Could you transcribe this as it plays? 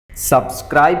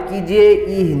Subscribe कीजिए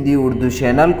ई Hindi Urdu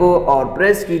channel को और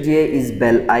प्रेस कीजिए इस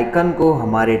बेल आइकन को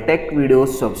हमारे टेक वीडियो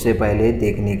सबसे पहले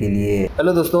देखने के लिए।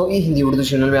 हेलो दोस्तों, ई हिंदी उर्दू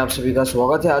चैनल में आप सभी का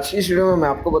स्वागत है। आज की इस वीडियो में मैं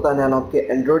आपको बताने वाला हूँ आपके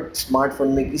एंड्रॉयड स्मार्टफोन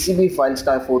में किसी भी फाइल्स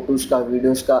का, फोटोज़ का,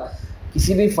 वीडियोज़ का,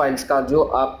 किसी भी फाइल्स का जो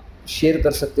आप शेयर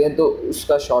कर सकते हैं तो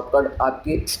उसका शॉर्टकट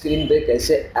आपकी स्क्रीन पे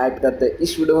कैसे ऐड करते हैं,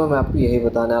 इस वीडियो में मैं आपको यही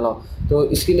बताने वाला हूँ। तो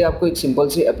इसके लिए आपको एक सिंपल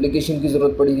सी एप्लीकेशन की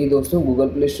ज़रूरत पड़ेगी दोस्तों। गूगल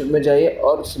प्ले स्टोर में जाइए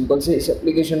और सिंपल से इस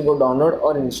एप्लीकेशन को डाउनलोड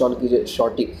और इंस्टॉल कीजिए।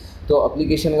 शॉर्टी, तो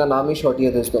एप्लीकेशन का नाम ही शॉर्टी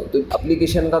है दोस्तों। तो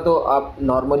एप्लीकेशन का तो आप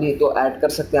नॉर्मली तो ऐड कर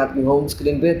सकते हैं आपकी होम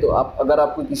स्क्रीन पे। तो आप अगर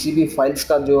आपको किसी भी फाइल्स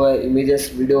का जो है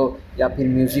इमेजेस, वीडियो या फिर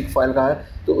म्यूज़िक फाइल का है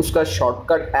तो उसका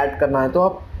शॉर्टकट ऐड करना है तो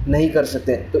आप नहीं कर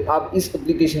सकते हैं, तो आप इस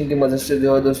एप्लीकेशन की मदद से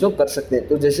जो है दोस्तों कर सकते हैं।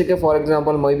 तो जैसे कि फॉर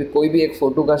एग्जांपल मैं भी कोई भी एक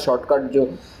फ़ोटो का शॉर्टकट जो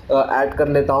ऐड कर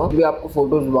लेता हूँ, भी आपको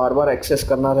फ़ोटोज़ बार बार एक्सेस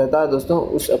करना रहता है दोस्तों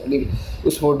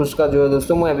उस फोटोज़ का जो है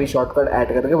दोस्तों मैं अभी शॉर्टकट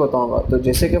ऐड करके बताऊँगा। तो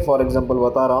जैसे कि फॉर एग्जांपल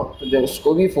बता रहा हूँ, तो जब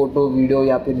उसको भी फ़ोटो, वीडियो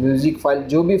या फिर म्यूज़िक फाइल,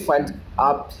 जो भी फाइल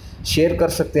आप शेयर कर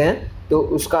सकते हैं तो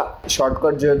उसका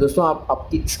शॉर्टकट जो है दोस्तों आप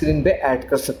आपकी स्क्रीन पे ऐड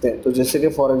कर सकते हैं। तो जैसे कि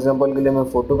फॉर एग्जांपल के लिए मैं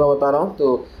फ़ोटो का बता रहा हूँ,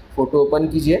 तो फ़ोटो ओपन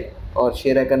कीजिए और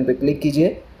शेयर आइकन पे क्लिक कीजिए।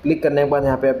 क्लिक करने के बाद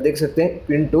यहाँ पे आप देख सकते हैं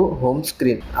पिन टू होम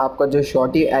स्क्रीन, आपका जो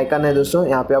शॉर्टी आइकन है दोस्तों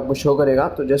यहाँ पे आपको शो करेगा।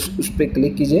 तो जस्ट उस पर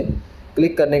क्लिक कीजिए।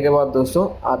 क्लिक करने के बाद दोस्तों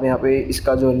आप यहाँ पे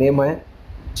इसका जो नेम है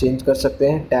चेंज कर सकते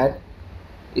हैं, टैग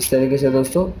इस तरीके से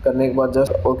दोस्तों। करने के बाद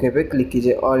जस्ट ओके पे क्लिक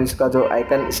कीजिए और इसका जो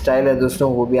आइकन स्टाइल है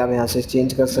दोस्तों वो भी आप यहाँ से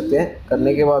चेंज कर सकते हैं।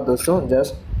 करने के बाद दोस्तों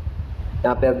जस्ट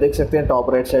यहाँ पे आप देख सकते हैं टॉप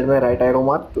राइट साइड में राइट एरो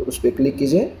मार्क, तो उस पर क्लिक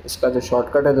कीजिए। इसका जो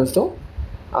शॉर्टकट है दोस्तों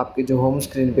आपके जो होम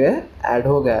स्क्रीन पे है ऐड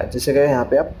हो गया है, जैसे कि यहाँ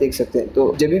पे आप देख सकते हैं।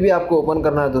 तो जब भी आपको ओपन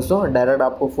करना है दोस्तों डायरेक्ट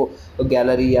आपको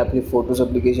गैलरी या फिर फोटोज़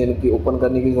एप्लीकेशन की ओपन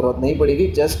करने की ज़रूरत नहीं पड़ेगी।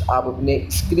 जस्ट आप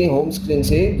अपने होम स्क्रीन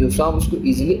से दोस्तों आप उसको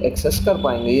ईजिली एक्सेस कर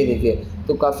पाएंगे। ये देखिए,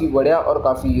 तो काफ़ी बढ़िया और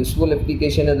काफ़ी यूज़फुल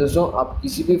एप्लीकेशन है दोस्तों। आप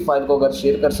किसी भी फाइल को अगर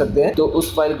शेयर कर सकते हैं तो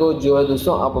उस फाइल को जो है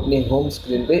दोस्तों आप अपने होम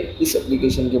स्क्रीन पे इस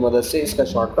एप्लीकेशन की मदद से इसका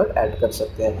शॉर्टकट ऐड कर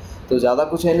सकते हैं। तो ज़्यादा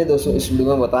कुछ है नहीं दोस्तों इस वीडियो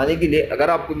में बताने के लिए। अगर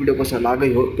आपको वीडियो पसंद आ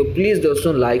गई हो तो प्लीज़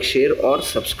दोस्तों लाइक, शेयर और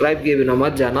सब्सक्राइब किए बिना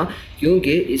मत जाना,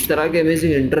 क्योंकि इस तरह के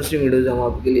अमेजिंग इंटरेस्टिंग वीडियोज़ हम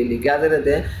आपके लिए लेके आते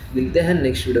रहते हैं। मिलते हैं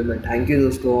नेक्स्ट वीडियो में। थैंक यू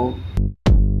दोस्तों।